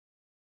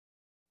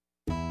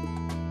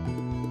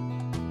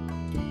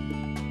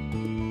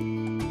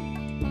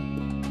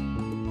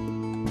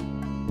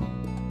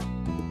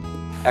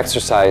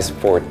Exercise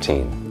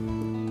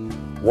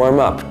 14. Warm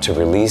up to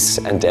release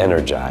and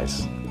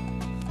energize.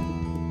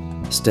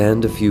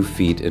 Stand a few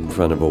feet in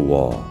front of a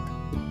wall.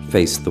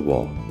 Face the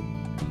wall.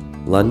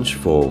 Lunge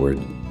forward,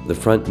 the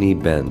front knee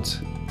bent,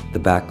 the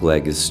back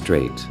leg is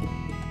straight.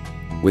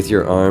 With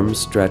your arms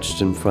stretched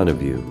in front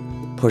of you,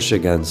 push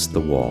against the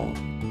wall.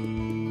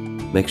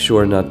 Make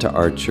sure not to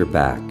arch your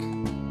back.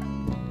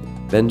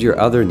 Bend your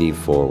other knee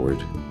forward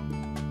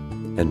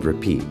and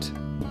repeat.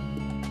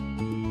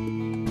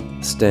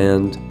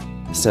 Stand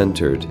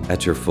centered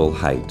at your full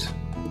height.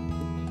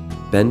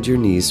 Bend your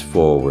knees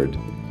forward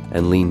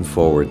and lean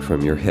forward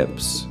from your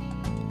hips.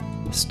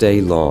 Stay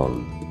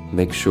long.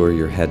 Make sure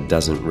your head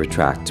doesn't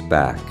retract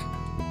back.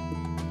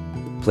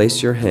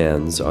 Place your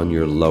hands on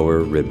your lower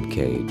rib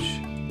cage.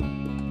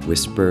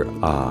 Whisper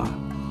ah.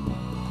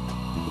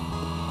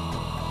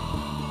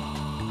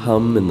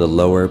 Hum in the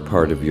lower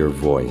part of your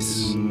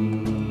voice.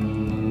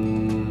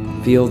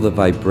 Feel the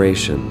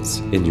vibrations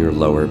in your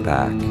lower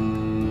back.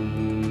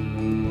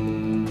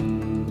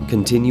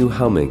 Continue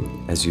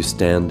humming as you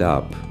stand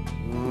up.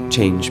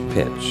 Change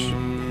pitch.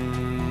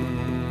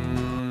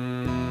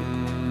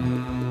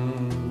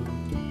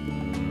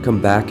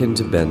 Come back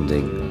into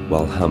bending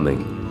while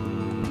humming.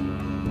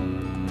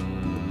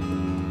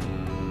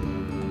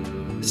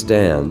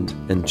 Stand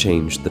and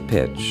change the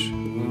pitch.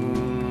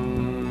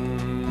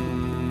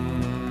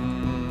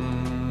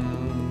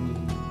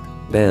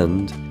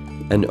 Bend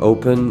and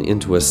open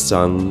into a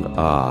sung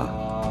ah.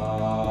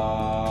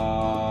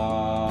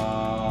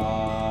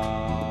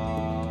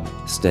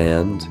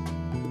 Stand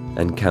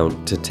and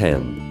count to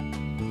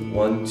 10.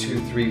 1, 2,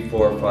 3,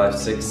 4, 5,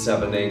 6,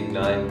 7, 8,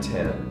 9,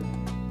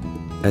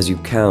 10. As you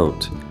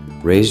count,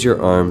 raise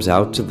your arms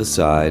out to the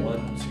side,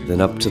 then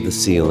up to the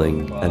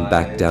ceiling and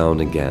back down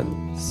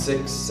again.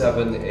 6,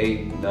 7,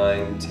 8,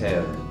 9,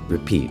 10.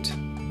 Repeat.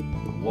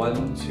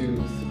 1,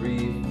 2,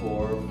 3,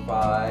 4,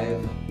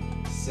 5,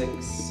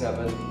 6,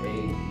 7,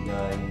 8,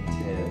 9,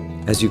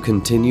 10. As you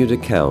continue to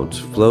count,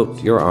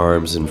 float your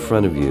arms in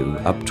front of you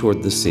up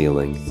toward the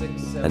ceiling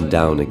and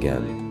down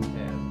again.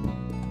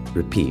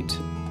 Repeat.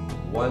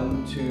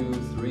 1, 2,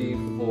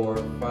 3, 4,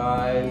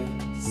 5,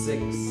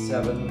 6,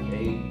 7,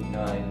 8,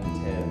 9,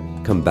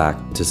 10. Come back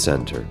to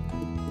center.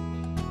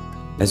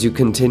 As you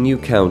continue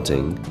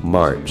counting,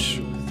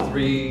 march.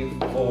 3,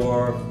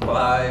 4,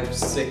 5,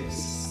 6,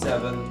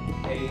 7,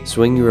 8.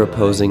 Swing your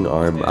opposing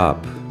arm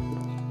up.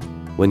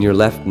 When your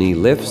left knee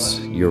lifts,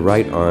 your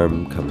right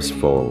arm comes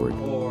forward.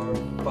 4,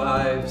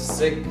 5,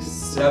 6,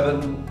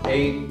 7,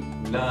 8,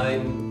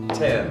 9,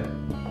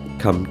 10.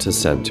 Come to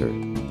center.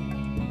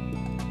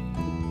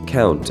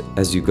 Count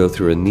as you go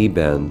through a knee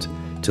bend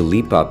to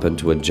leap up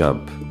into a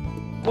jump.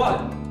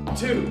 1,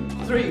 2,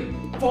 3,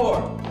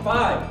 4,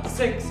 5,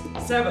 6,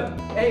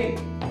 7,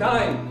 8,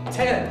 9,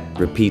 10.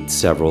 Repeat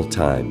several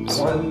times.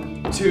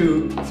 1,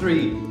 2,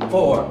 3,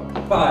 4,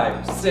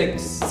 5,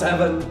 6,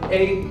 7,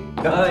 8,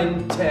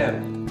 9,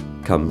 10.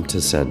 Come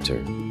to center.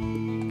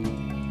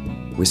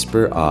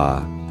 Whisper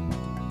ah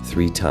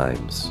 3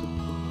 times.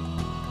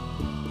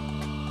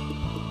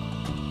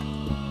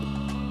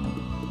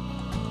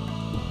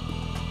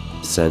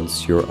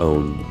 Sense your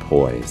own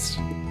poise.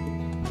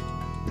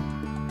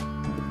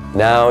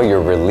 Now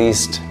you're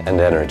released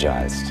and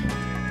energized.